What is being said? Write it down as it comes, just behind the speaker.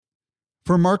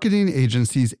For marketing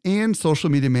agencies and social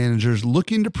media managers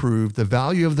looking to prove the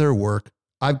value of their work,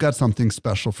 I've got something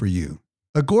special for you.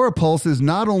 Agorapulse is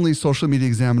not only Social Media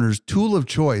Examiner's tool of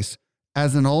choice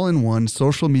as an all-in-one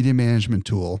social media management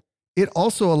tool, it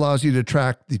also allows you to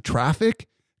track the traffic,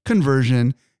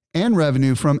 conversion, and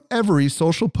revenue from every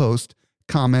social post,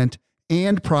 comment,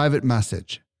 and private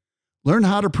message. Learn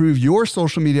how to prove your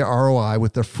social media ROI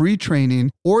with a free training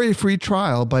or a free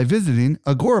trial by visiting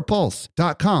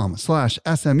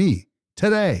agorapulse.com/SME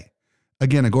today.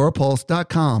 Again,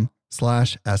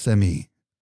 agorapulse.com/SME.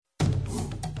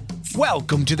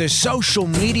 Welcome to the Social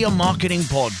Media Marketing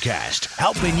Podcast,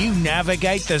 helping you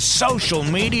navigate the social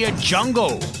media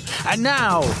jungle. And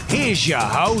now, here's your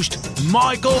host,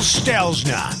 Michael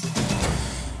Stelzner.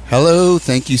 Hello,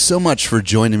 thank you so much for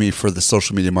joining me for the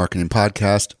Social Media Marketing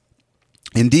Podcast.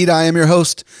 Indeed, I am your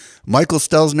host, Michael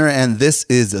Stelzner, and this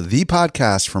is the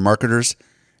podcast for marketers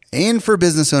and for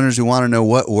business owners who want to know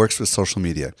what works with social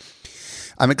media.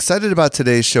 I'm excited about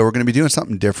today's show. We're going to be doing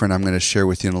something different I'm going to share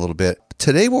with you in a little bit.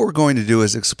 Today, what we're going to do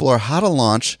is explore how to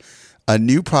launch a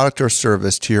new product or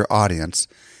service to your audience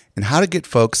and how to get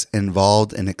folks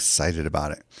involved and excited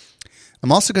about it.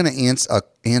 I'm also going to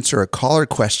answer a caller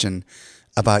question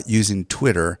about using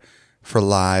Twitter for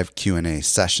live Q&A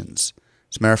sessions.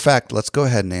 As a matter of fact, let's go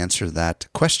ahead and answer that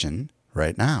question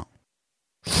right now.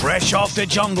 Fresh off the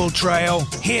jungle trail,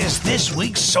 here's this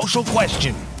week's social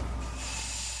question.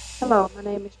 Hello, my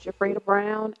name is Jafrida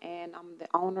Brown, and I'm the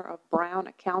owner of Brown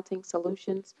Accounting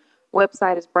Solutions.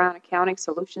 Website is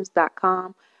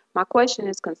brownaccountingsolutions.com. My question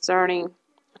is concerning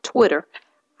Twitter.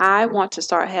 I want to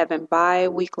start having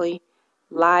bi-weekly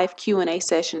live Q&A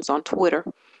sessions on Twitter.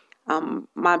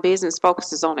 My business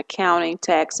focuses on accounting,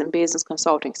 tax, and business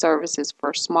consulting services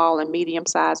for small and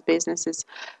medium-sized businesses.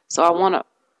 So I want to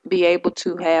be able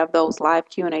to have those live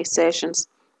Q&A sessions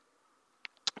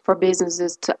for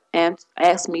businesses to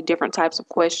ask me different types of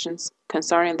questions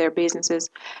concerning their businesses.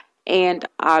 And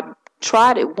I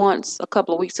tried it once a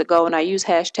couple of weeks ago, and I used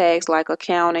hashtags like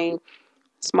accounting,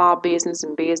 small business,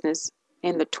 and business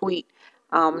in the tweet.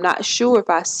 I'm not sure if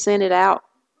I sent it out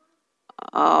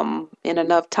in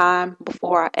enough time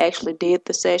before I actually did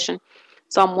the session.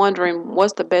 So I'm wondering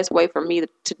what's the best way for me to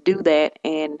do that,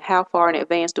 and how far in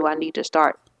advance do I need to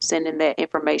start sending that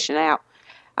information out?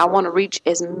 I want to reach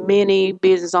as many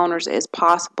business owners as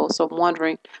possible, so I'm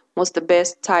wondering what's the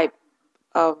best type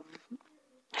of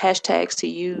hashtags to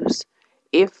use,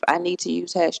 if I need to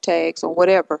use hashtags or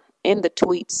whatever in the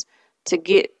tweets to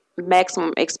get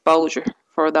maximum exposure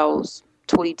for those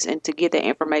tweets and to get the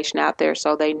information out there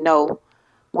so they know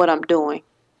what I'm doing.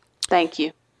 Thank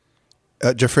you.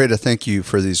 Jafrida, thank you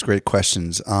for these great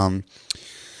questions.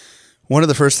 One of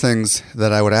the first things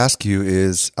that I would ask you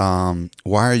is, why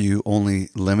are you only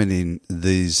limiting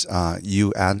these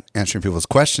answering people's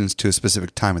questions to a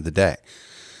specific time of the day?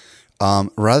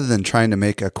 Rather than trying to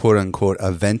make a quote-unquote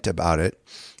event about it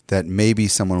that maybe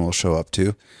someone will show up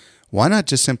to, why not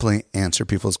just simply answer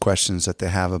people's questions that they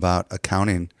have about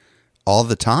accounting all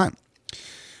the time?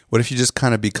 What if you just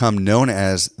kind of become known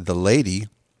as the lady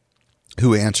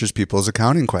who answers people's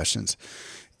accounting questions?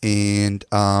 And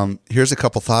here's a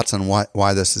couple thoughts on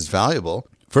why this is valuable.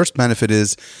 First benefit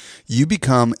is you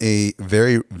become a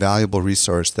very valuable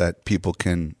resource that people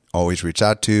can always reach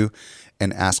out to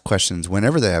and ask questions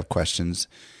whenever they have questions.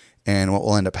 And what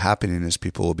will end up happening is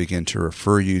people will begin to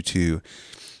refer you to,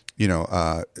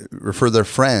 refer their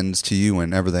friends to you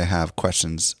whenever they have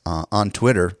questions on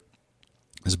Twitter,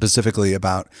 specifically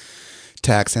about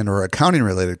tax and or accounting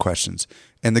related questions.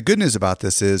 And the good news about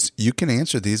this is you can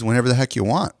answer these whenever the heck you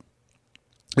want.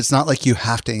 It's not like you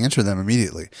have to answer them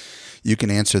immediately. You can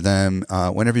answer them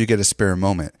whenever you get a spare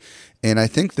moment. And I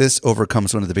think this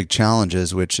overcomes one of the big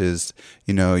challenges, which is,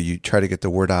 you try to get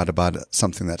the word out about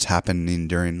something that's happening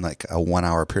during like a 1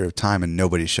 hour period of time and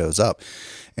nobody shows up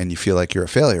and you feel like you're a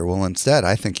failure. Well, instead,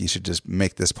 I think you should just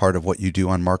make this part of what you do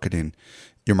on marketing,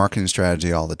 your marketing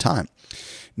strategy all the time.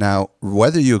 Now,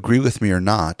 whether you agree with me or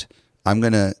not, I'm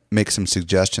going to make some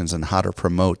suggestions on how to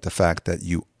promote the fact that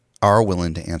you are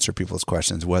willing to answer people's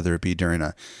questions, whether it be during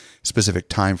a specific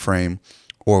time frame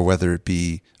or whether it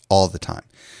be all the time.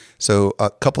 So a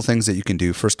couple things that you can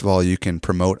do. First of all, you can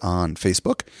promote on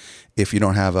Facebook. If you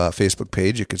don't have a Facebook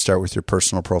page, you could start with your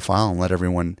personal profile and let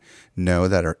everyone know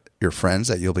that are your friends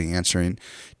that you'll be answering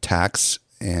tax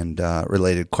and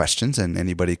related questions, and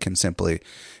anybody can simply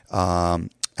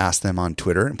ask them on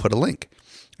Twitter and put a link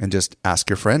and just ask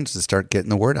your friends to start getting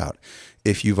the word out.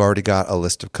 If you've already got a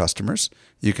list of customers,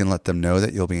 you can let them know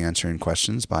that you'll be answering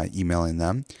questions by emailing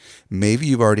them. Maybe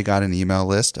you've already got an email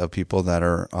list of people that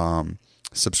are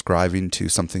subscribing to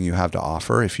something you have to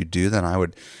offer. If you do, then I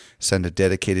would send a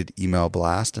dedicated email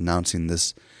blast announcing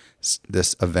this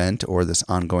event or this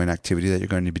ongoing activity that you're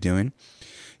going to be doing.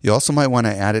 You also might want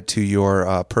to add it to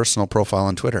your personal profile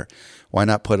on Twitter. Why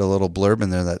not put a little blurb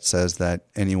in there that says that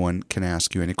anyone can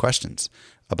ask you any questions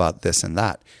about this and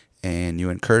that, and you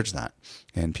encourage that.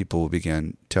 And people will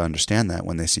begin to understand that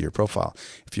when they see your profile.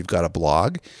 If you've got a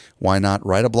blog, why not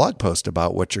write a blog post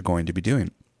about what you're going to be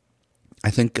doing?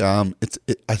 I think I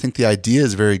think the idea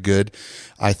is very good.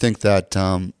 I think that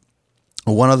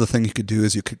one other thing you could do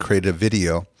is you could create a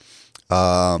video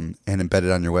and embed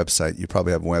it on your website. You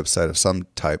probably have a website of some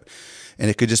type, and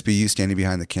it could just be you standing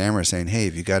behind the camera saying, "Hey,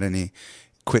 have you got any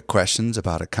quick questions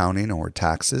about accounting or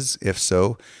taxes? If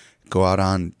so, go out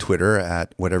on Twitter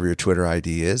at whatever your Twitter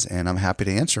ID is, and I'm happy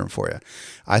to answer them for you."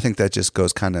 I think that just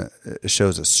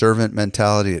shows a servant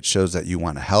mentality. It shows that you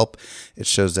want to help. It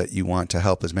shows that you want to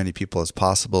help as many people as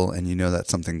possible, and you know that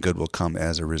something good will come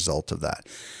as a result of that.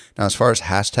 Now, as far as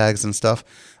hashtags and stuff,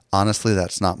 honestly,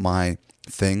 that's not my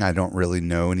thing. I don't really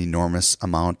know an enormous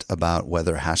amount about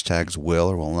whether hashtags will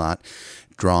or will not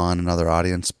draw on another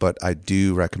audience, but I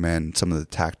do recommend some of the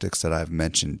tactics that I've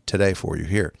mentioned today for you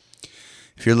here.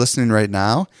 If you're listening right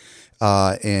now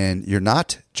and you're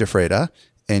not Jafreda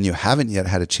and you haven't yet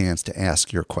had a chance to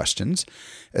ask your questions,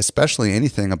 especially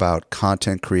anything about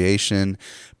content creation,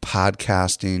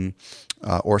 podcasting,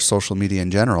 or social media in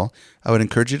general, I would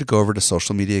encourage you to go over to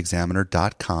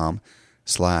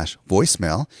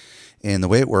socialmediaexaminer.com/voicemail. And the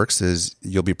way it works is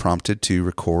you'll be prompted to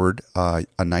record a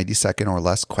 90-second or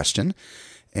less question.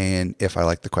 And if I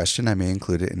like the question, I may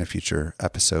include it in a future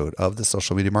episode of the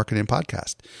Social Media Marketing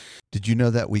Podcast. Did you know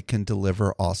that we can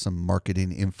deliver awesome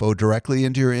marketing info directly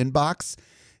into your inbox?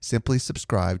 Simply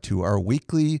subscribe to our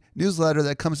weekly newsletter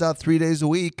that comes out 3 days a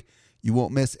week. You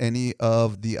won't miss any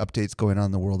of the updates going on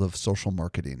in the world of social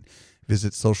marketing.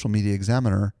 Visit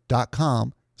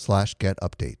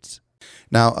socialmediaexaminer.com/get-updates.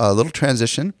 Now, a little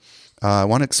transition. I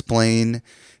want to explain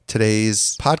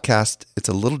today's podcast. It's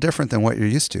a little different than what you're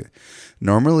used to.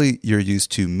 Normally, you're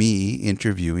used to me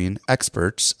interviewing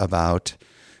experts about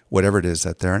whatever it is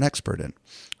that they're an expert in.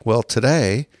 Well,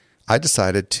 today, I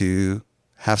decided to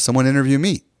have someone interview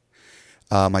me.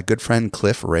 My good friend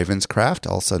Cliff Ravenscraft,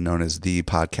 also known as the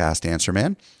Podcast Answer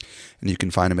Man. And you can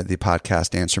find him at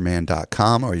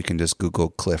thepodcastanswerman.com, or you can just Google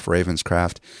Cliff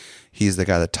Ravenscraft. He's the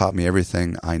guy that taught me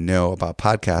everything I know about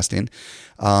podcasting.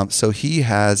 So he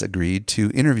has agreed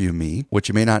to interview me. What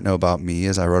you may not know about me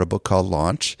is I wrote a book called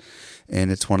Launch,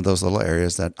 and it's one of those little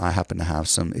areas that I happen to have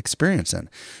some experience in.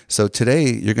 So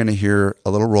today you're going to hear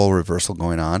a little role reversal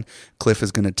going on. Cliff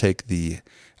is going to take the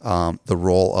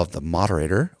role of the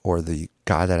moderator or the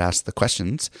guy that asks the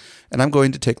questions, and I'm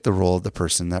going to take the role of the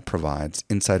person that provides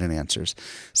insight and answers.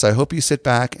 So I hope you sit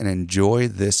back and enjoy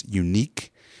this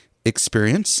unique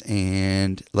experience,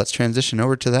 and let's transition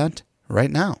over to that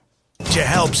right now. To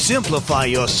help simplify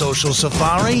your social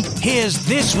safari, here's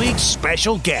this week's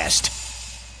special guest.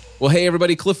 Well, hey,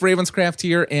 everybody, Cliff Ravenscraft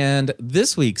here, and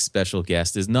this week's special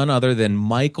guest is none other than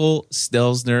Michael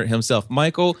Stelzner himself.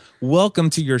 Michael,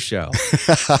 welcome to your show.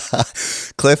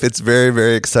 Cliff, it's very,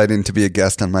 very exciting to be a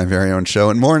guest on my very own show,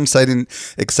 and more exciting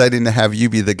to have you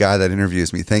be the guy that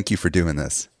interviews me. Thank you for doing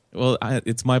this. Well,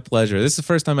 it's my pleasure. This is the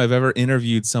first time I've ever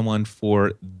interviewed someone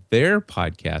for their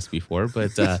podcast before,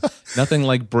 but nothing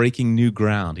like breaking new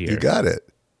ground here. You got it.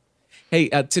 Hey,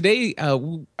 today,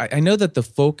 I know that the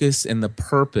focus and the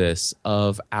purpose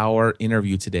of our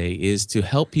interview today is to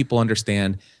help people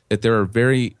understand that there are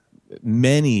very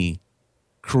many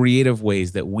creative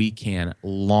ways that we can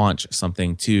launch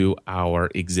something to our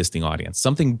existing audience,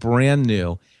 something brand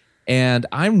new. And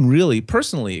I'm really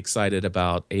personally excited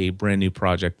about a brand new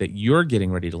project that you're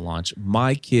getting ready to launch,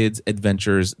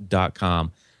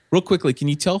 MyKidsAdventures.com. Real quickly, can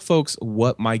you tell folks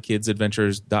what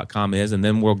MyKidsAdventures.com is, and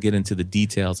then we'll get into the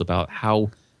details about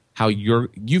how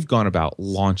you've gone about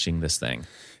launching this thing.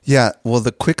 Yeah, well,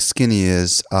 the quick skinny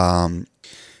is I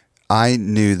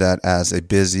knew that as a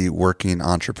busy working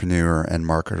entrepreneur and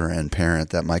marketer and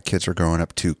parent that my kids were growing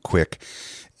up too quick,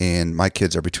 and my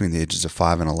kids are between the ages of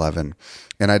 5 and 11,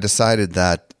 and I decided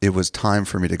that it was time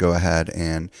for me to go ahead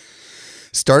and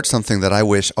start something that I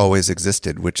wish always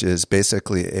existed, which is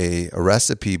basically a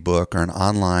recipe book or an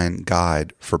online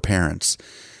guide for parents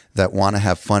that want to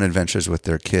have fun adventures with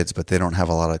their kids, but they don't have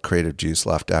a lot of creative juice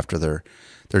left after they're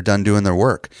done doing their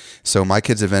work. So My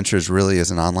Kids Adventures really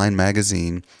is an online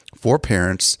magazine for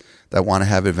parents that want to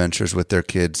have adventures with their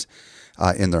kids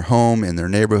in their home, in their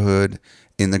neighborhood,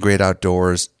 in the great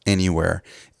outdoors, anywhere.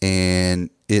 And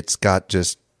it's got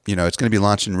just, it's going to be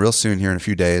launching real soon here in a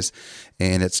few days.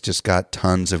 And it's just got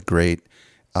tons of great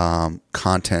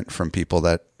content from people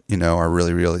that, are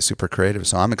really, really super creative.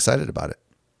 So I'm excited about it.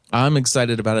 I'm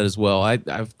excited about it as well.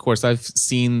 Of course, I've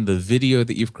seen the video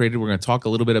that you've created. We're going to talk a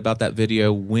little bit about that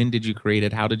video. When did you create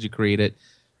it? How did you create it?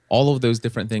 All of those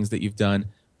different things that you've done.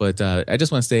 But I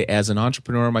just want to say, as an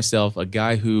entrepreneur myself, a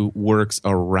guy who works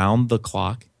around the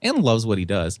clock and loves what he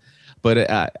does,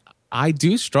 but I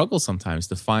do struggle sometimes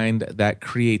to find that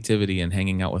creativity in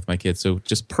hanging out with my kids. So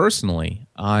just personally,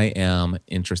 I am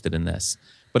interested in this.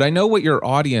 But I know what your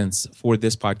audience for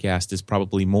this podcast is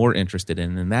probably more interested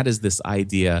in, and that is this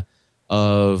idea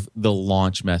of the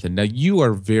launch method. Now, you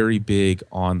are very big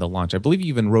on the launch. I believe you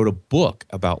even wrote a book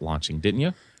about launching, didn't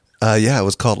you? Yeah, it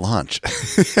was called Launch.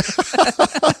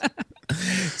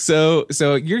 So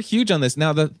you're huge on this.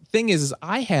 Now, the thing is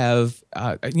I have,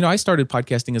 I started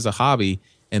podcasting as a hobby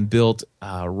and built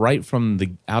right from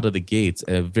out of the gates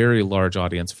a very large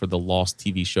audience for the Lost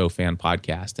TV show fan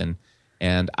podcast.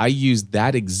 And I used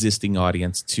that existing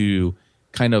audience to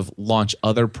kind of launch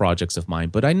other projects of mine.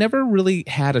 But I never really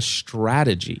had a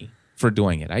strategy for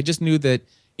doing it. I just knew that,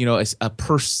 a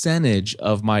percentage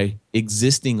of my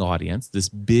existing audience, this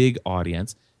big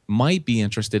audience, might be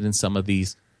interested in some of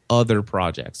these other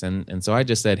projects. And so I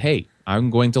just said, hey, I'm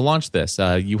going to launch this.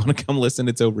 You want to come listen?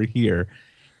 It's over here.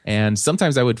 And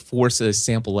sometimes I would force a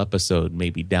sample episode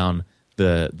maybe down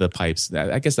the pipes.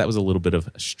 I guess that was a little bit of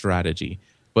strategy.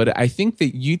 But I think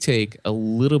that you take a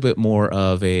little bit more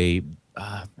of a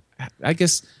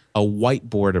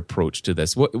whiteboard approach to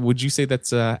this. What would you say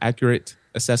that's an accurate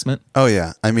assessment? Oh,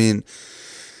 yeah. I mean,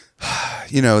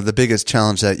 the biggest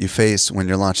challenge that you face when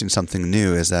you're launching something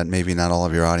new is that maybe not all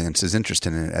of your audience is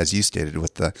interested in it, as you stated,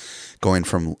 with the going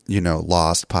from,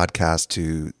 Lost podcast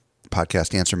to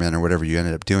Podcast Answer Man or whatever you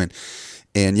ended up doing.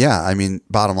 And yeah, I mean,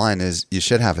 bottom line is you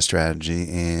should have a strategy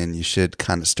and you should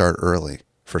kind of start early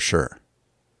for sure.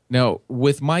 Now,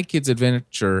 with My Kids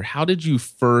Adventure, how did you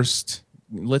first,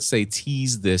 let's say,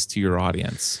 tease this to your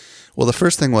audience? Well, the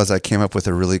first thing was I came up with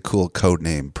a really cool code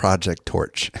name, Project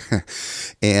Torch.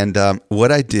 And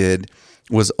what I did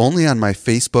was only on my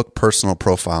Facebook personal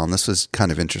profile, and this was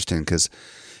kind of interesting because,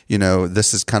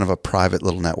 this is kind of a private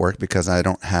little network because I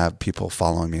don't have people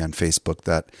following me on Facebook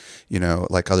that,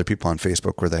 like other people on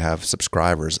Facebook where they have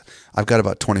subscribers. I've got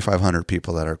about 2,500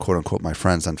 people that are quote unquote my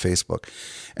friends on Facebook.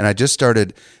 And I just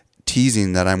started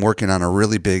teasing that I'm working on a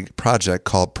really big project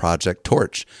called Project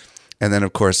Torch. And then,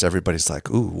 of course, everybody's like,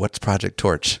 ooh, what's Project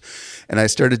Torch? And I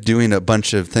started doing a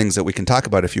bunch of things that we can talk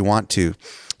about if you want to.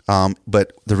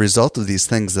 But the result of these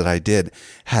things that I did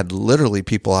had literally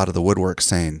people out of the woodwork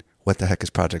saying, what the heck is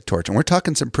Project Torch? And we're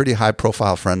talking some pretty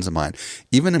high-profile friends of mine.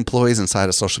 Even employees inside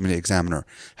of Social Media Examiner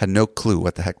had no clue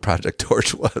what the heck Project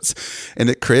Torch was. And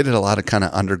it created a lot of kind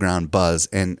of underground buzz.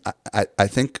 And I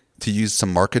think, to use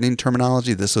some marketing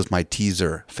terminology, this was my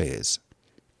teaser phase.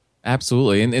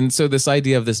 Absolutely. And so this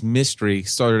idea of this mystery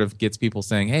sort of gets people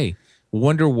saying, hey,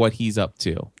 wonder what he's up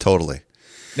to. Totally.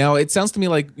 Now, it sounds to me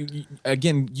like,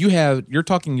 again, you're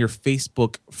talking your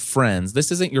Facebook friends.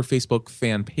 This isn't your Facebook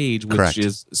fan page, which Correct.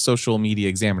 is Social Media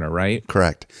Examiner, right?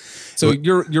 Correct. So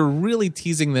you're really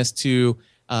teasing this to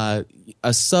a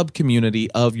sub-community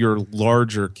of your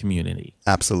larger community.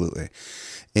 Absolutely.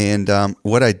 And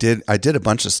what I did a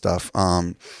bunch of stuff.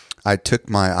 I took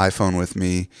my iPhone with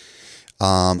me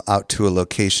out to a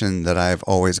location that I've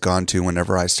always gone to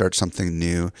whenever I start something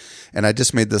new. And I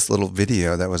just made this little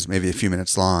video that was maybe a few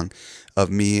minutes long of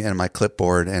me and my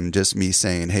clipboard and just me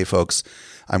saying, hey, folks,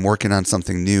 I'm working on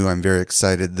something new. I'm very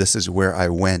excited. This is where I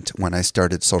went when I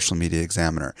started Social Media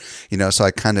Examiner. So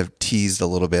I kind of teased a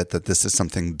little bit that this is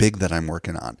something big that I'm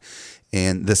working on.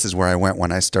 And this is where I went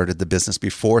when I started the business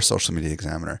before Social Media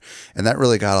Examiner. And that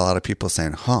really got a lot of people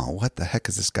saying, what the heck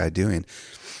is this guy doing?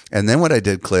 And then what I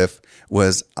did, Cliff,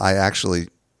 was I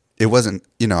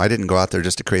didn't go out there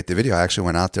just to create the video. I actually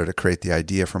went out there to create the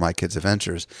idea for My Kids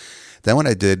Adventures. Then what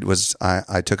I did was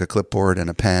I took a clipboard and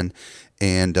a pen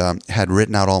and had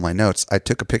written out all my notes. I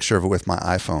took a picture of it with my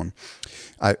iPhone.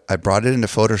 I brought it into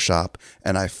Photoshop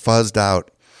and I fuzzed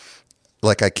out,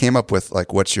 like I came up with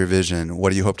like, what's your vision? What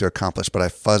do you hope to accomplish? But I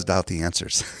fuzzed out the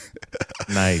answers.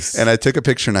 Nice. And I took a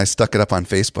picture and I stuck it up on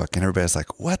Facebook and everybody's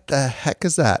like, what the heck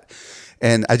is that?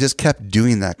 And I just kept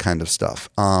doing that kind of stuff.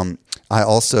 I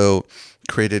also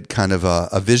created kind of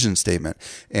a vision statement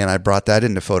and I brought that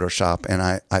into Photoshop and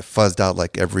I fuzzed out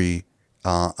like I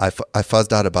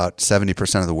fuzzed out about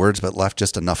 70% of the words, but left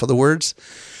just enough of the words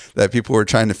that people were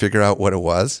trying to figure out what it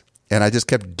was. And I just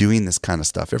kept doing this kind of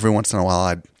stuff. Every once in a while,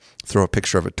 I'd throw a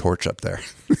picture of a torch up there.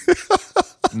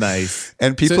 Nice.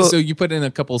 And people, so you put in a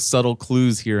couple subtle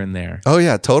clues here and there. Oh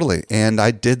yeah, totally. And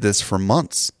I did this for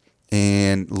months.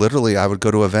 And literally I would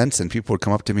go to events and people would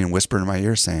come up to me and whisper in my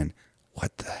ear saying,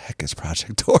 "What the heck is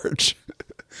Project Torch?"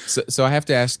 So I have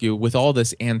to ask you, with all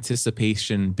this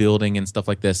anticipation building and stuff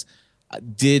like this,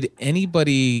 did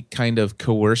anybody kind of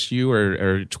coerce you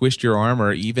or twist your arm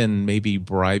or even maybe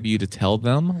bribe you to tell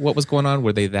them what was going on?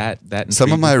 Were they that Some of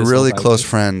intrigued my with this really whole close idea?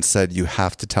 friends said, "You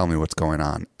have to tell me what's going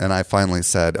on." And I finally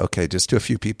said, "Okay, just to a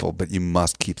few people, but you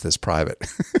must keep this private."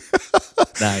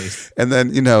 Nice. And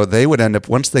then, they would end up,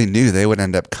 once they knew, they would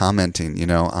end up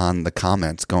commenting, on the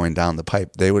comments going down the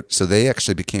pipe. So they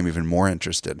actually became even more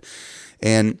interested.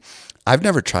 And I've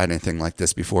never tried anything like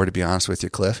this before, to be honest with you,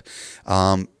 Cliff.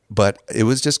 But it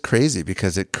was just crazy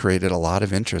because it created a lot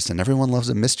of interest, and everyone loves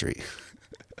a mystery.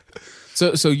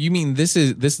 So you mean this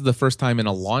is the first time in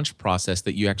a launch process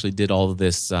that you actually did all of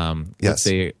this, Yes. let's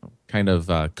say, kind of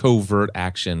covert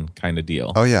action kind of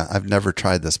deal? Oh yeah, I've never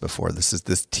tried this before.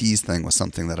 This tease thing was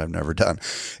something that I've never done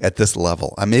at this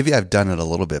level. Maybe I've done it a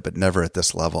little bit, but never at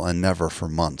this level, and never for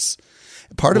months.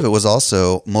 Part of it was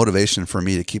also motivation for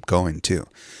me to keep going too.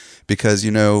 Because,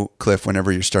 Cliff,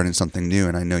 whenever you're starting something new,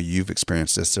 and I know you've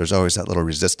experienced this, there's always that little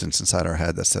resistance inside our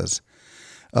head that says,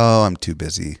 "Oh, I'm too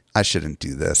busy. I shouldn't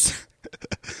do this."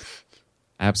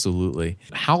 Absolutely.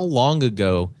 How long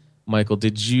ago, Michael,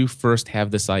 did you first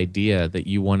have this idea that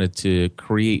you wanted to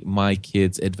create My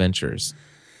Kids Adventures?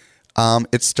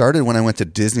 It started when I went to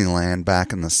Disneyland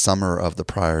back in the summer of the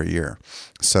prior year.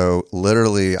 So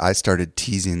literally, I started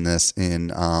teasing this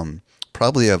in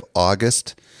probably of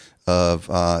August of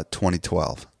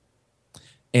 2012.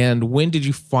 And when did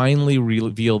you finally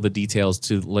reveal the details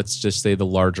to, let's just say, the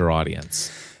larger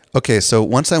audience? Okay, so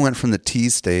once I went from the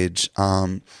tease stage,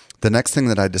 the next thing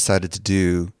that I decided to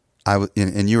do,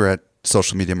 and you were at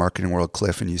Social Media Marketing World,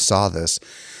 Cliff, and you saw this,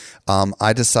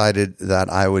 I decided that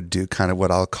I would do kind of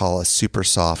what I'll call a super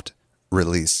soft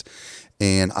release.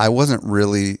 And I wasn't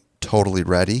really totally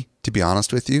ready, to be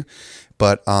honest with you,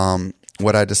 but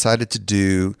what I decided to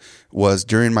do was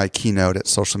during my keynote at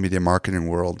Social Media Marketing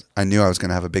World, I knew I was going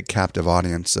to have a big captive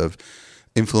audience of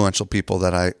influential people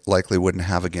that I likely wouldn't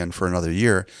have again for another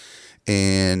year.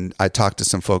 And I talked to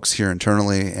some folks here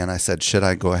internally and I said, should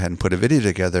I go ahead and put a video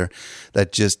together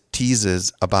that just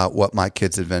teases about what My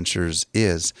Kids Adventures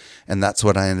is? And that's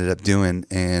what I ended up doing.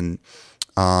 And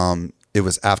it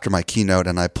was after my keynote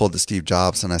and I pulled the Steve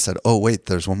Jobs and I said, oh, wait,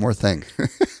 there's one more thing.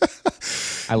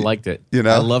 I liked it.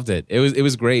 I loved it. It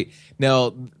was great.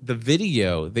 Now, the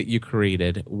video that you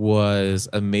created was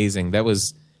amazing. That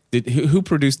was who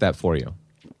produced that for you?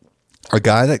 A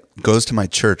guy that goes to my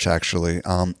church, actually.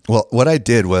 Well, what I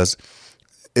did was,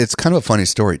 it's kind of a funny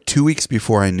story. 2 weeks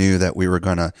before I knew that we were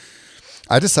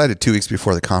I decided 2 weeks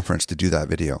before the conference to do that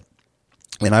video.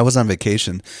 And I was on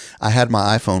vacation. I had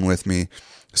my iPhone with me.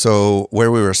 So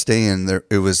where we were staying,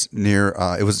 it was near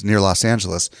Los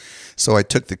Angeles. So I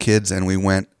took the kids and we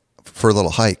went for a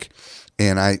little hike.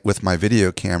 And I, with my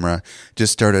video camera,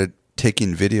 just started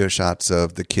taking video shots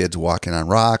of the kids walking on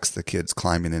rocks, the kids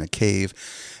climbing in a cave,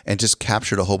 and just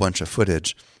captured a whole bunch of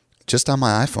footage just on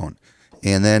my iPhone.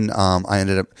 And then I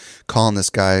ended up calling this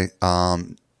guy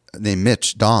named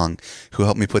Mitch Dong, who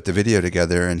helped me put the video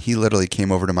together. And he literally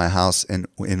came over to my house and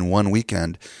in one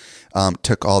weekend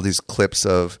took all these clips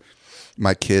of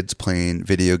my kids playing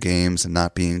video games and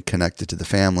not being connected to the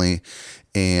family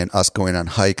and us going on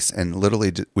hikes. And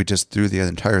literally we just threw the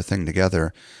entire thing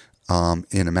together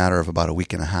in a matter of about a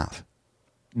week and a half.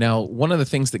 Now, one of the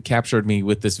things that captured me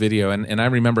with this video, and I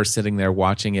remember sitting there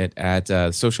watching it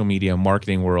at Social Media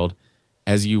Marketing World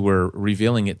as you were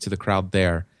revealing it to the crowd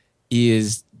there,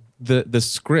 is the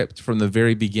script from the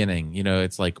very beginning. You know,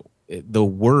 it's like the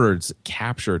words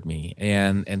captured me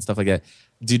and stuff like that.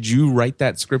 Did you write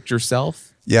that script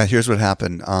yourself? Yeah, here's what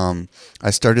happened. I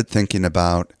started thinking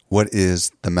about what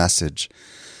is the message?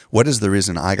 What is the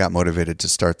reason I got motivated to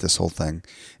start this whole thing?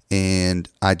 And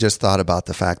I just thought about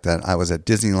the fact that I was at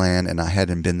Disneyland and I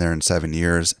hadn't been there in 7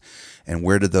 years. And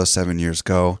where did those 7 years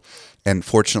go? And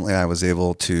fortunately, I was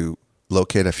able to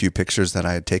locate a few pictures that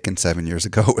I had taken 7 years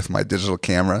ago with my digital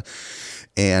camera.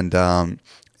 And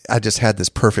I just had this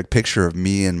perfect picture of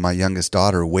me and my youngest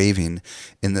daughter waving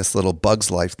in this little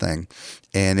Bugs Life thing.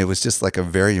 And it was just like a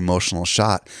very emotional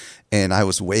shot. And I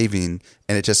was waving,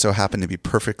 and it just so happened to be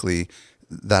perfectly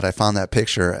that I found that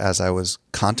picture as I was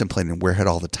contemplating where had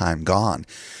all the time gone,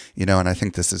 you know. And I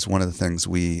think this is one of the things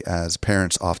we as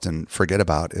parents often forget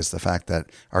about, is the fact that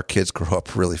our kids grow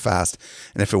up really fast.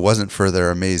 And if it wasn't for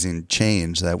their amazing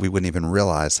change, that we wouldn't even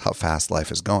realize how fast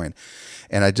life is going.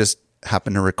 And I just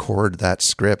happened to record that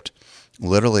script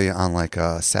literally on like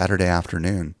a Saturday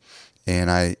afternoon. And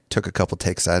I took a couple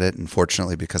takes at it. And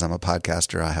fortunately, because I'm a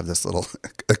podcaster, I have this little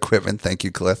equipment. Thank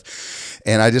you, Cliff.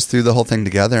 And I just threw the whole thing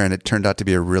together, and it turned out to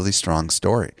be a really strong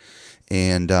story.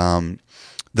 And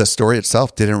the story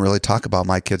itself didn't really talk about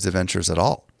My Kids Adventures at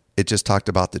all. It just talked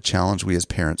about the challenge we as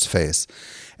parents face.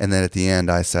 And then at the end,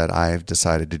 I said, I've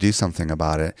decided to do something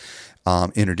about it,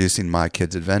 introducing My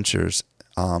Kids Adventures.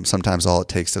 Sometimes all it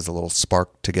takes is a little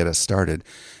spark to get us started.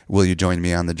 Will you join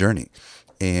me on the journey?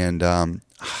 And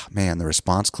man, the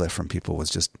response, Cliff, from people was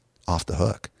just off the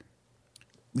hook.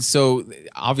 So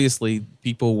obviously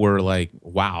people were like,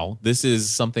 wow, this is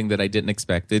something that I didn't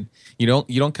expect. You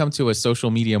don't come to a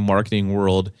social media marketing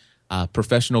world,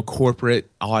 professional corporate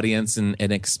audience and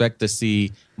expect to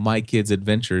see My Kids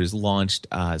Adventures launched.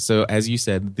 So as you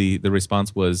said, the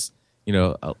response was,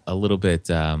 a little bit,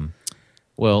 it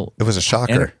was a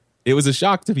shocker. It was a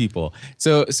shock to people.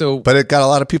 But it got a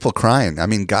lot of people crying. I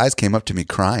mean, guys came up to me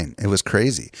crying. It was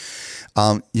crazy.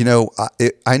 I knew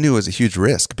it was a huge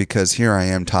risk because here I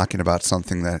am talking about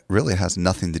something that really has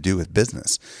nothing to do with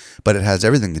business, but it has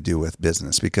everything to do with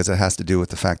business because it has to do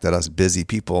with the fact that us busy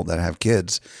people that have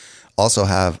kids also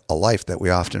have a life that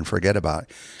we often forget about.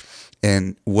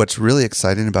 And what's really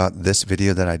exciting about this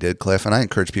video that I did, Cliff, and I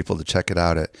encourage people to check it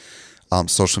out at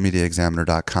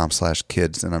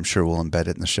socialmediaexaminer.com/kids, and I'm sure we'll embed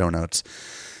it in the show notes.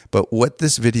 But what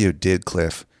this video did,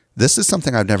 Cliff, this is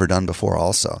something I've never done before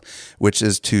also, which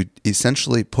is to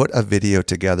essentially put a video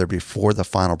together before the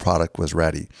final product was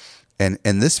ready. And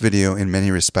this video, in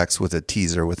many respects, was a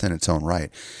teaser within its own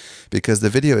right, because the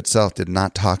video itself did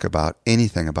not talk about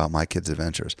anything about My Kids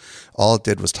Adventures. All it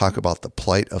did was talk about the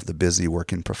plight of the busy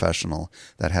working professional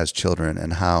that has children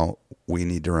and how we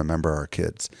need to remember our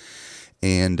kids.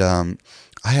 And I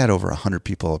had over 100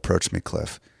 people approach me,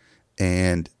 Cliff,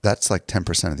 and that's like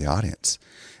 10% of the audience.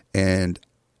 And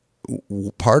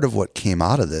part of what came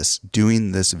out of this,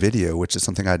 doing this video, which is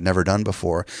something I'd never done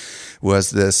before,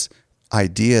 was this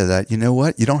idea that, you know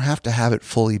what, you don't have to have it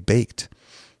fully baked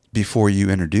before you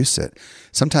introduce it.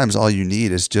 Sometimes all you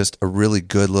need is just a really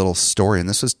good little story. And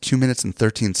this was 2 minutes and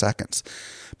 13 seconds.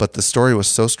 But the story was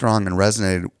so strong and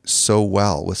resonated so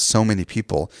well with so many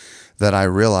people that I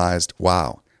realized,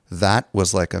 wow, that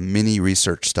was like a mini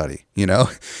research study,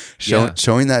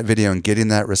 Showing that video and getting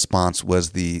that response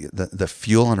was the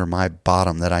fuel under my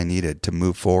bottom that I needed to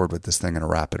move forward with this thing in a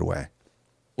rapid way.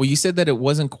 Well, you said that it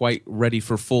wasn't quite ready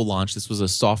for full launch. This was a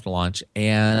soft launch.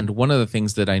 And one of the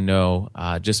things that I know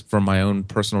just from my own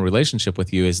personal relationship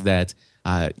with you is that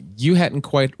you hadn't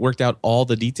quite worked out all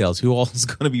the details. Who all is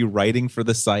going to be writing for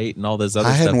the site and all this other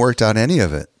stuff. I hadn't worked out any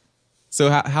of it. So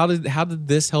how did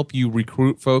this help you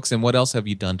recruit folks, and what else have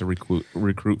you done to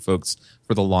recruit folks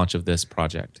for the launch of this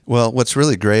project? Well, what's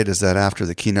really great is that after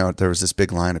the keynote, there was this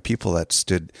big line of people that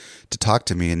stood to talk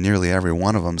to me, and nearly every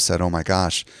one of them said, "Oh my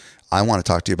gosh, I want to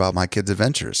talk to you about My Kids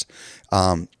Adventures."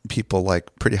 People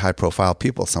like pretty high-profile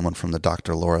people, someone from the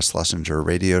Dr. Laura Schlesinger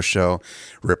radio show,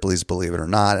 Ripley's Believe It or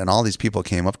Not, and all these people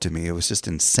came up to me. It was just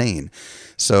insane.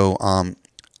 So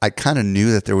I kind of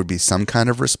knew that there would be some kind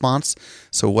of response.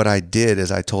 So what I did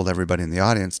is I told everybody in the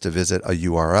audience to visit a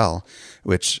URL,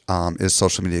 which is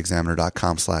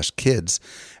socialmediaexaminer.com/kids.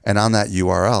 And on that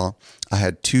URL, I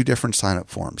had 2 different sign-up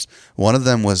forms. One of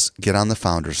them was get on the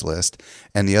founders list,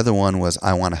 and the other one was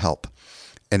I want to help.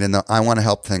 And in the I want to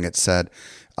help thing, it said,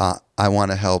 I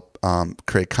want to help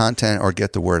create content or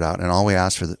get the word out. And all we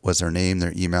asked for was their name,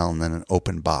 their email, and then an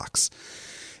open box.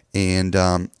 And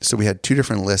so we had 2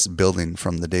 different lists building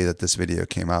from the day that this video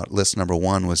came out. List number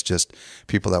 1 was just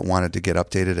people that wanted to get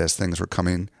updated as things were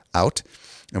coming out.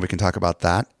 And we can talk about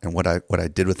that and what I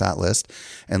did with that list.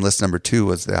 And list number 2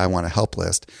 was the I Want to Help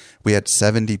list. We had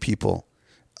 70 people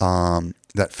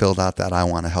that filled out that I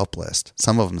Want to Help list.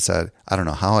 Some of them said, I don't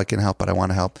know how I can help, but I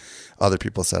want to help. Other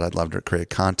people said, I'd love to create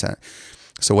content.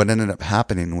 So what ended up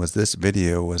happening was this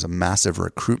video was a massive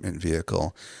recruitment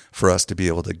vehicle for us to be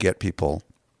able to get people.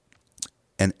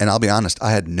 And I'll be honest,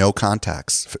 I had no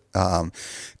contacts,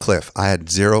 Cliff. I had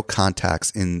 0 contacts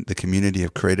in the community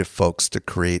of creative folks to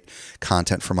create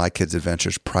content for My Kids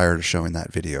Adventures prior to showing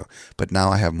that video. But now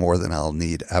I have more than I'll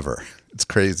need ever. It's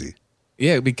crazy.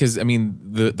 Yeah, because I mean,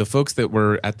 the folks that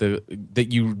were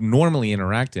that you normally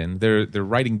interact in, they're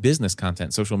writing business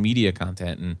content, social media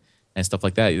content, and stuff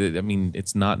like that. I mean,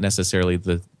 it's not necessarily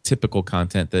the typical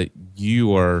content that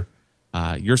you are.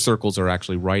 Your circles are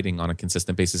actually writing on a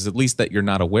consistent basis, at least that you're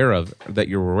aware of.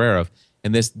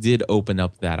 And this did open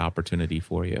up that opportunity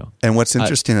for you. And what's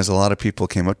interesting is a lot of people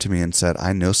came up to me and said,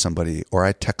 I know somebody, or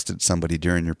I texted somebody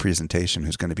during your presentation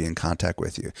who's going to be in contact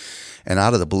with you. And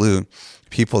out of the blue,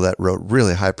 people that wrote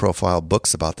really high profile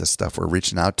books about this stuff were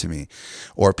reaching out to me,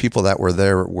 or people that were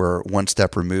there were one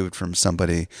step removed from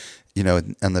somebody, you know,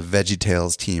 on the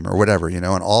VeggieTales team or whatever, you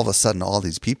know, and all of a sudden all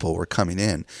these people were coming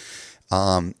in.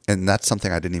 And that's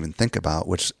something I didn't even think about,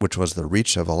 which was the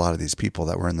reach of a lot of these people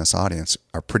that were in this audience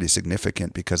are pretty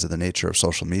significant because of the nature of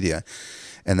social media.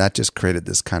 And that just created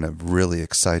this kind of really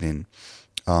exciting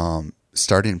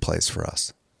starting place for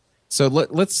us. So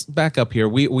let's back up here.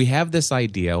 We have this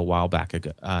idea a while back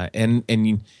ago,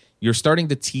 and you're starting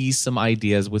to tease some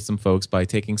ideas with some folks by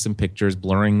taking some pictures,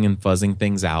 blurring and fuzzing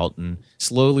things out, and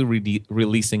slowly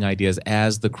releasing ideas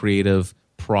as the creative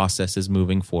process is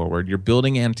moving forward. You're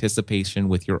building anticipation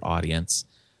with your audience.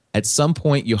 At some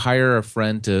point, you hire a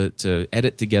friend to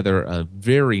edit together a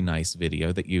very nice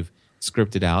video that you've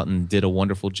scripted out and did a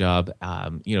wonderful job,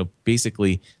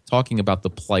 basically talking about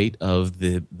the plight of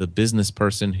the business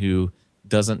person who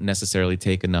doesn't necessarily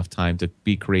take enough time to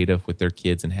be creative with their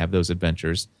kids and have those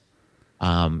adventures.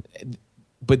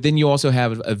 But then you also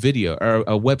have a video or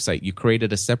a website. You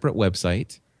created a separate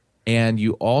website. And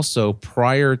you also,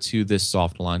 prior to this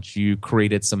soft launch, you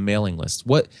created some mailing lists.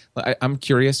 I'm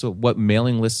curious, what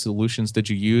mailing list solutions did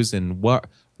you use, and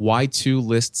why 2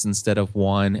 lists instead of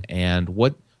 1? And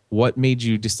what made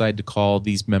you decide to call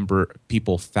these member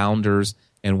people founders?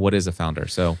 And what is a founder?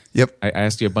 So, yep, I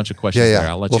asked you a bunch of questions there.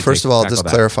 I'll let well, you first of all, just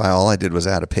that. clarify. All I did was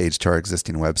add a page to our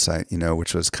existing website,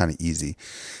 which was kind of easy.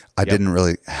 I didn't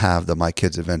really have the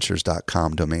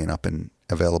mykidsadventures.com domain up and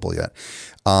available yet.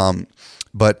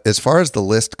 But as far as the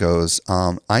list goes,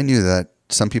 I knew that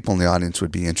some people in the audience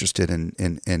would be interested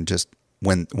in just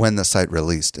when the site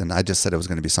released, and I just said it was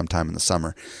going to be sometime in the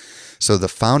summer. So the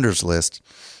founders list,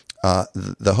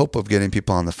 the hope of getting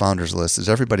people on the founders list is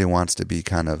everybody wants to be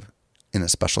kind of in a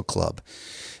special club,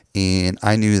 and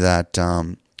I knew that.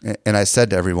 And I said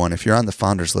to everyone, if you're on the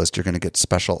founders list, you're going to get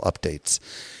special updates.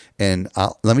 And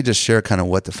let me just share kind of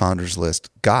what the founders list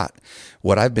got.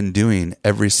 What I've been doing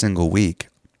every single week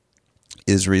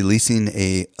is releasing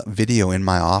a video in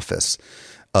my office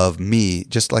of me,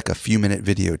 just like a few-minute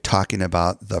video talking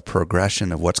about the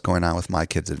progression of what's going on with My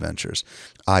Kids Adventures.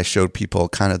 I showed people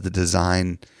kind of the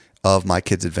design of My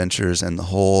Kids Adventures and the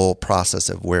whole process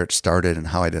of where it started and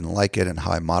how I didn't like it and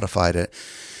how I modified it.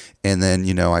 And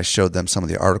then, I showed them some of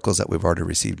the articles that we've already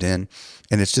received in.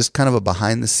 And it's just kind of a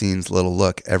behind-the-scenes little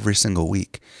look every single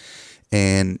week.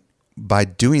 And by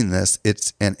doing this,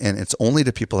 it's only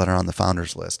to people that are on the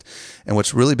founders list. And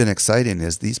what's really been exciting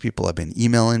is these people have been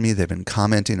emailing me, they've been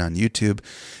commenting on YouTube,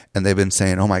 and they've been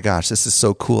saying, oh my gosh, this is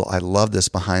so cool. I love this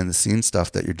behind the scenes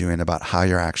stuff that you're doing about how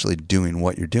you're actually doing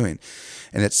what you're doing.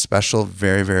 And it's special,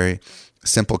 very, very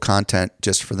simple content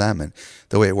just for them. And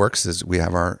the way it works is we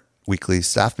have our weekly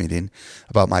staff meeting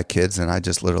about my kids, and I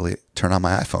just literally turn on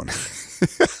my iPhone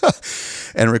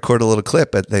and record a little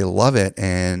clip, but they love it.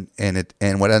 And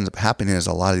what ends up happening is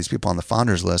a lot of these people on the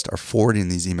founders list are forwarding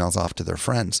these emails off to their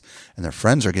friends, and their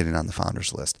friends are getting on the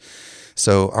founders list.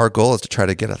 So our goal is to try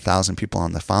to get 1,000 people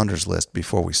on the founders list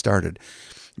before we started,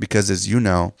 because as you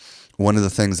know, one of the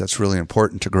things that's really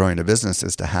important to growing a business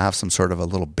is to have some sort of a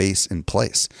little base in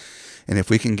place. And if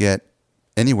we can get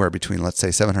anywhere between, let's say,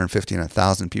 750 and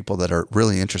 1,000 people that are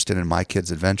really interested in My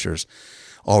Kids Adventures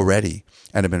already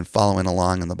and have been following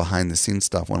along in the behind-the-scenes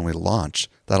stuff when we launch,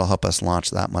 that'll help us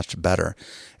launch that much better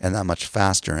and that much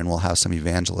faster, and we'll have some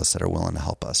evangelists that are willing to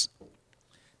help us.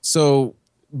 So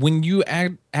when you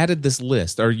added this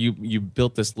list, or you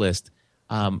built this list,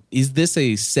 is this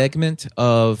a segment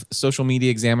of Social Media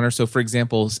Examiner? So, for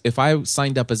example, if I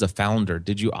signed up as a founder,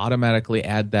 did you automatically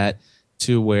add that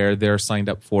to where they're signed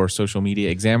up for Social Media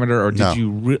Examiner, or did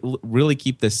you really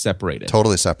keep this separated?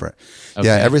 Totally separate. Okay.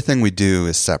 Yeah, everything we do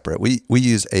is separate. We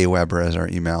use Aweber as our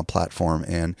email platform,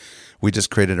 and we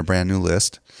just created a brand new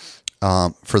list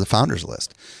for the founders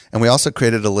list. And we also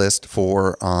created a list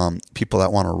for people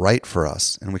that want to write for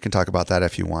us, and we can talk about that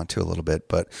if you want to a little bit.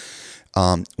 But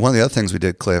one of the other things we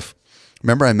did, Cliff,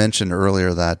 remember I mentioned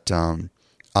earlier that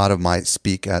out of my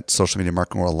speak at Social Media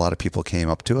Marketing World, a lot of people came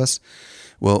up to us.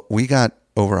 Well, we got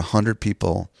over 100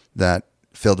 people that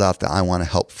filled out the I Want to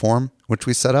Help form, which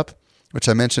we set up, which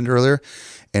I mentioned earlier.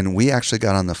 And we actually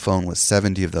got on the phone with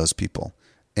 70 of those people.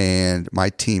 And my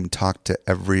team talked to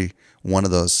every one of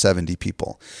those 70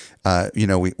 people.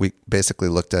 We basically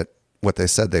looked at what they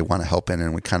said they want to help in,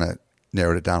 and we kind of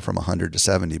narrowed it down from 100 to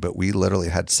 70. But we literally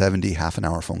had 70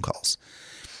 half-an-hour phone calls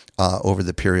over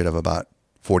the period of about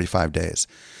 45 days.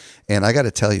 And I got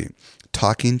to tell you,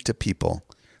 talking to people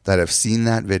that have seen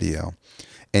that video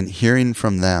and hearing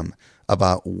from them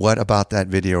about what about that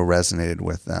video resonated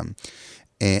with them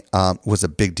and, was a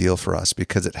big deal for us,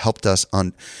 because it helped us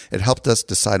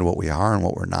decide what we are and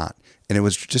what we're not. And it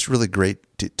was just really great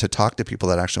to talk to people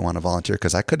that actually want to volunteer,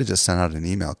 because I could have just sent out an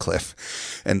email,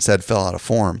 Cliff, and said fill out a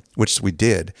form, which we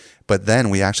did. But then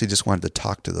we actually just wanted to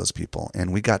talk to those people,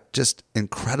 and we got just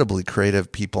incredibly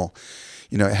creative people.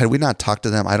 You know, had we not talked to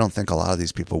them, I don't think a lot of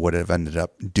these people would have ended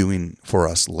up doing for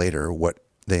us later what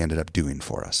they ended up doing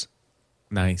for us.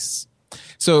 Nice.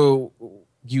 So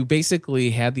you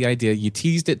basically had the idea, you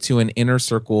teased it to an inner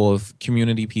circle of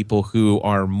community people who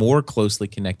are more closely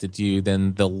connected to you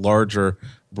than the larger,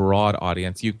 broad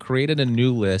audience. You created a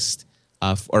new list,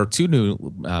 or two new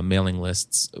mailing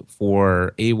lists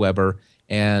for AWeber,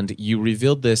 and you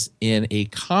revealed this in a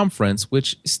conference,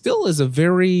 which still is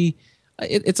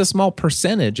it's a small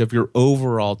percentage of your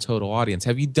overall total audience.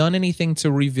 Have you done anything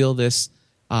to reveal this,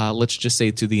 let's just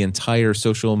say, to the entire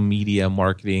social media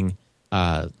marketing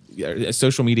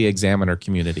social media examiner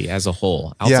community as a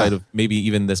whole, outside of maybe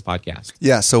even this podcast?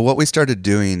 Yeah. So what we started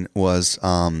doing was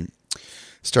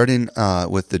starting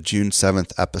with the June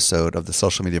 7th episode of the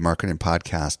Social Media Marketing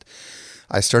Podcast,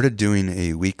 I started doing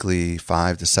a weekly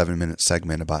 5 to 7 minute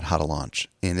segment about how to launch.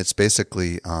 And it's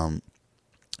basically a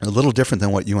little different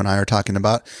than what you and I are talking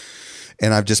about.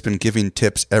 And I've just been giving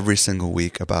tips every single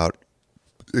week about,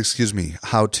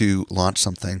 how to launch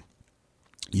something,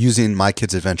 using My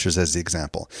Kids Adventures as the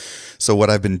example. So what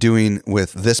I've been doing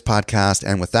with this podcast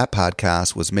and with that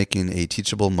podcast was making a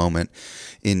teachable moment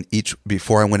in each,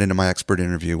 before I went into my expert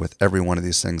interview, with every one of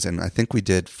these things. And I think we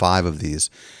did 5 of these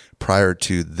prior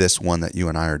to this one that you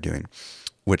and I are doing,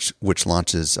 which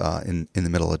launches in the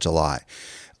middle of July.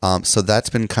 So that's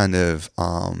been kind of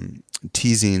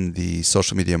teasing the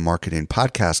social media marketing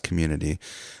podcast community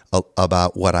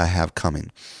about what I have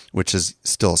coming, which is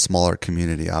still a smaller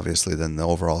community, obviously, than the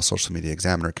overall Social Media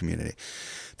Examiner community.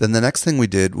 Then the next thing we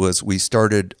did was we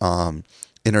started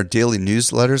in our daily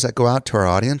newsletters that go out to our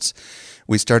audience,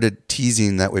 we started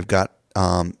teasing that we've got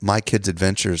My Kids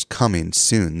Adventures coming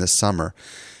soon this summer.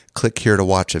 Click here to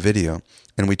watch a video.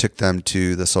 And we took them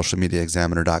to the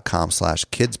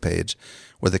socialmediaexaminer.com/kids page,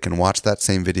 where they can watch that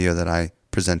same video that I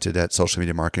presented at Social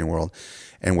Media Marketing World,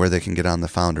 and where they can get on the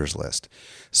founders list.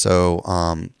 So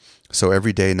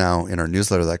every day now in our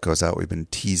newsletter that goes out, we've been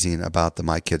teasing about the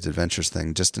My Kids Adventures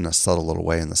thing, just in a subtle little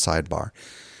way in the sidebar.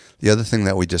 The other thing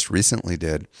that we just recently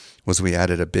did was we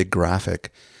added a big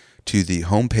graphic to the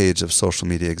homepage of Social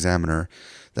Media Examiner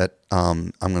that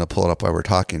I'm going to pull it up while we're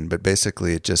talking, but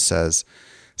basically it just says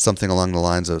something along the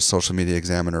lines of Social Media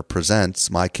Examiner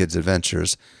presents My Kids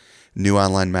Adventures, new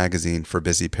online magazine for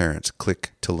busy parents.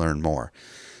 Click to learn more.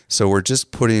 So we're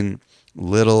just putting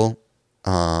little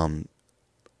kind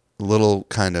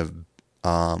of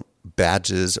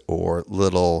badges or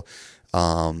little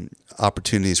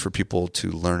opportunities for people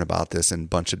to learn about this in a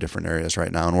bunch of different areas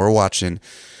right now. And we're watching,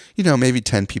 maybe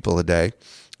 10 people a day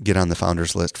get on the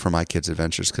founders list for My Kids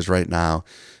Adventures, because right now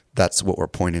that's what we're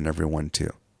pointing everyone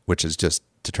to, which is just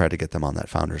to try to get them on that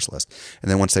founders list. And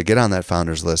then once they get on that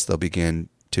founders list, they'll begin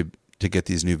to get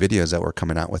these new videos that we're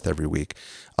coming out with every week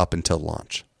up until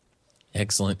launch.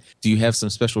 Excellent. Do you have some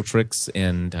special tricks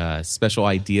and special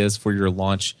ideas for your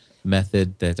launch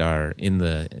method that are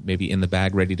maybe in the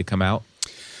bag, ready to come out?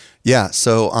 Yeah.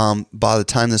 So by the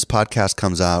time this podcast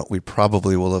comes out, we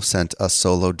probably will have sent a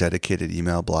solo dedicated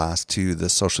email blast to the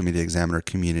Social Media Examiner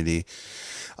community.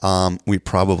 We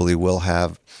probably will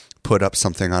have put up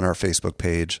something on our Facebook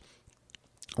page.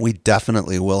 We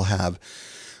definitely will have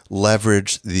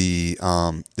leveraged the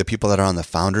people that are on the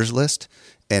founders list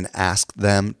and ask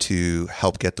them to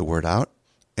help get the word out.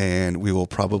 And we will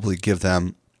probably give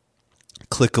them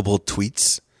clickable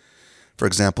tweets. For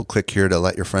example, click here to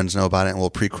let your friends know about it, and we'll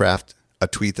pre-craft a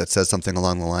tweet that says something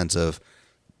along the lines of,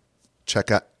 check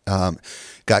out,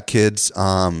 got kids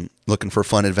looking for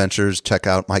fun adventures, check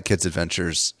out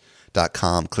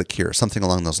mykidsadventures.com, click here, something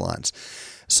along those lines.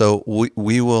 So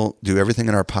we will do everything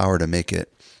in our power to make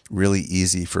it really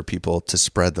easy for people to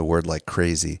spread the word like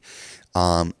crazy.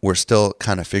 We're still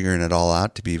kind of figuring it all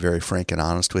out, to be very frank and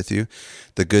honest with you.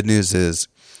 The good news is,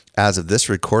 as of this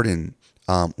recording,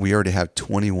 we already have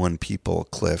 21 people,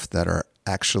 Cliff, that are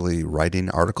actually writing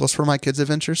articles for My Kids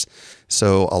Adventures.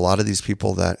 So a lot of these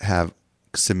people that have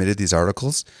submitted these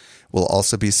articles will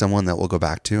also be someone that we'll go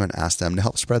back to and ask them to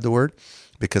help spread the word,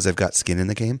 because they've got skin in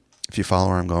the game, if you follow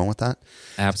where I'm going with that.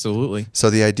 Absolutely. So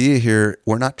the idea here,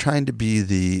 we're not trying to be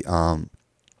the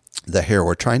hare.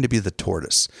 We're trying to be the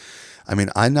tortoise. I mean,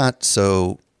 I'm not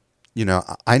so,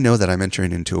 I know that I'm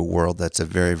entering into a world that's a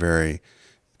very, very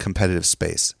competitive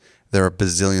space. There are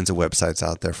bazillions of websites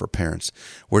out there for parents.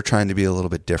 We're trying to be a little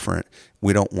bit different.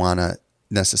 We don't want to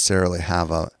necessarily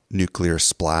have a nuclear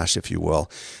splash, if you will.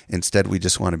 Instead, we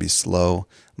just want to be slow,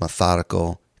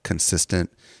 methodical,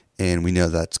 consistent, and we know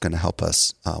that's going to help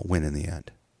us win in the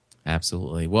end.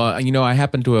 Absolutely. Well, I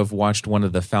happen to have watched one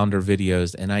of the founder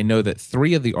videos, and I know that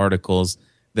 3 of the articles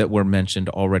that were mentioned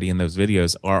already in those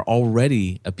videos are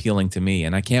already appealing to me,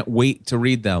 and I can't wait to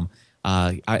read them.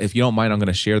 If you don't mind, I'm going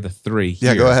to share the 3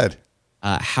 here. Yeah, go ahead.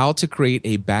 How to create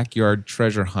a backyard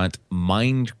treasure hunt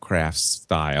Minecraft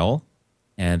style.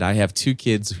 And I have 2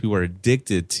 kids who are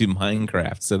addicted to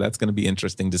Minecraft, so that's going to be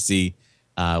interesting to see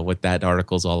what that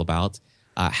article is all about.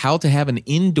 How to have an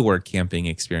indoor camping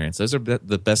experience. Those are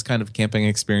the best kind of camping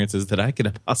experiences that I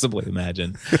could possibly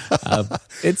imagine.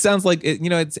 It sounds like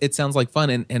it sounds like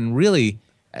fun, and really,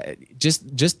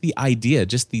 just the idea,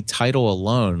 just the title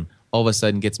alone, all of a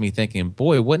sudden gets me thinking.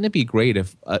 Boy, wouldn't it be great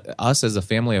if us as a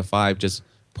family of 5 just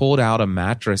pulled out a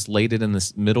mattress, laid it in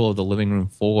the middle of the living room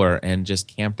floor, and just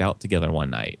camped out together one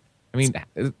night? I mean,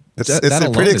 it's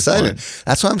pretty exciting.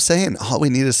 That's what I'm saying. All we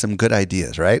need is some good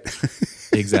ideas, right?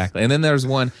 Exactly. And then there's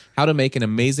one, how to make an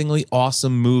amazingly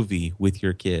awesome movie with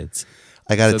your kids.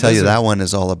 I got to tell you, that one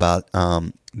is all about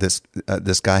this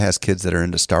guy has kids that are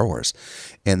into Star Wars,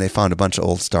 and they found a bunch of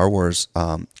old Star Wars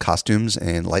costumes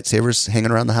and lightsabers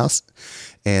hanging around the house,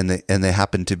 and they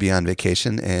happened to be on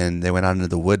vacation, and they went out into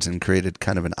the woods and created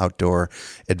kind of an outdoor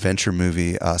adventure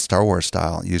movie, Star Wars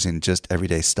style, using just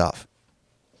everyday stuff.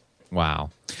 Wow.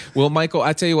 Well, Michael,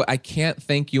 I tell you what, I can't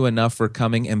thank you enough for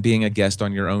coming and being a guest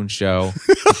on your own show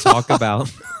to talk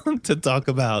about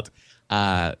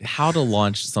how to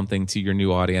launch something to your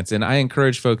new audience. And I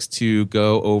encourage folks to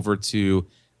go over to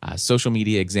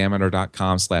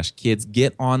socialmediaexaminer.com/kids,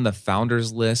 get on the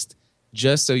founders list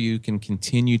just so you can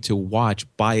continue to watch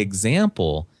by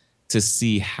example to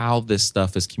see how this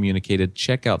stuff is communicated.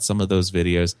 Check out some of those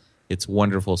videos. It's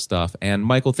wonderful stuff. And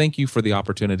Michael, thank you for the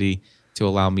opportunity to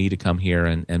allow me to come here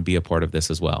and be a part of this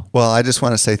as well. Well, I just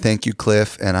want to say thank you,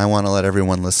 Cliff, and I want to let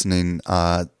everyone listening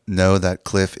know that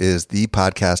Cliff is the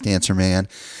podcast answer man.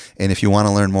 And if you want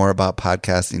to learn more about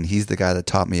podcasting, he's the guy that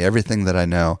taught me everything that I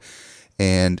know.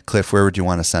 And Cliff, where would you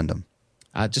want to send them?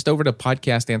 Just over to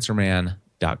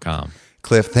podcastanswerman.com.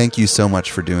 Cliff, thank you so much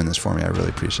for doing this for me. I really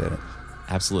appreciate it.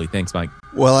 Absolutely. Thanks, Mike.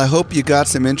 Well, I hope you got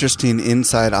some interesting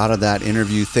insight out of that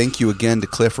interview. Thank you again to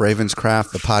Cliff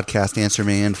Ravenscraft, the podcast answer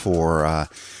man, for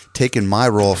taking my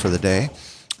role for the day.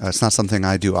 It's not something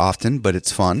I do often, but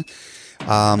it's fun.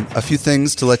 A few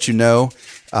things to let you know.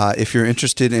 If you're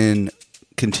interested in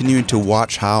continuing to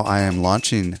watch how I am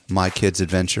launching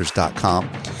MyKidsAdventures.com,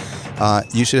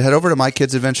 you should head over to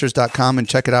MyKidsAdventures.com and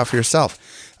check it out for yourself.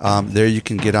 There you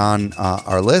can get on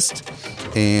our list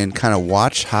and kind of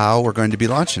watch how we're going to be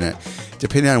launching it.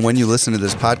 Depending on when you listen to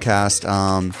this podcast,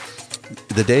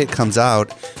 the day it comes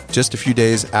out, just a few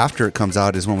days after it comes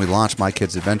out, is when we launch My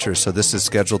Kids Adventures. So this is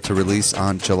scheduled to release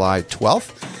on July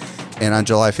 12th. And on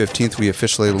July 15th, we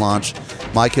officially launch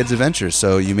My Kids Adventures.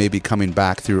 So you may be coming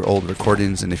back through old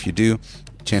recordings. And if you do,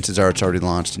 chances are it's already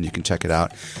launched, and you can check it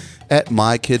out at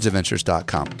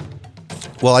MyKidsAdventures.com.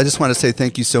 Well, I just want to say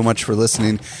thank you so much for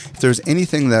listening. If there's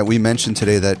anything that we mentioned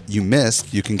today that you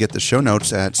missed, you can get the show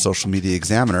notes at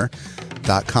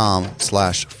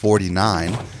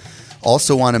socialmediaexaminer.com/49.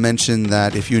 Also want to mention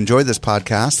that if you enjoyed this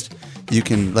podcast, you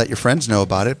can let your friends know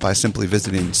about it by simply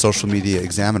visiting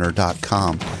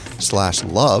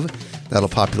socialmediaexaminer.com/love. That'll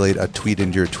populate a tweet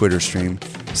into your Twitter stream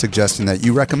suggesting that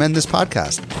you recommend this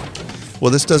podcast. Well,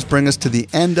 this does bring us to the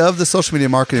end of the Social Media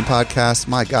Marketing Podcast.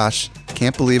 My gosh,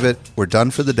 can't believe it. We're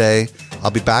done for the day. I'll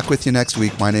be back with you next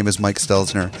week. My name is Mike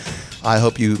Stelzner. I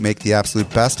hope you make the absolute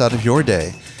best out of your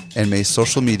day, and may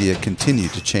social media continue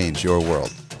to change your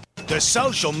world. The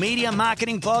Social Media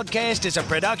Marketing Podcast is a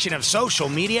production of Social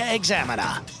Media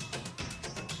Examiner.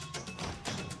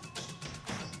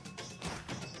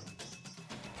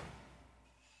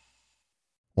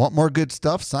 Want more good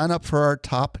stuff? Sign up for our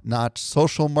top-notch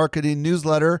social marketing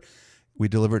newsletter. We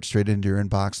deliver it straight into your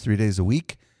inbox 3 days a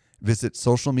week. Visit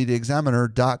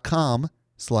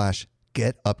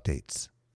socialmediaexaminer.com/get updates.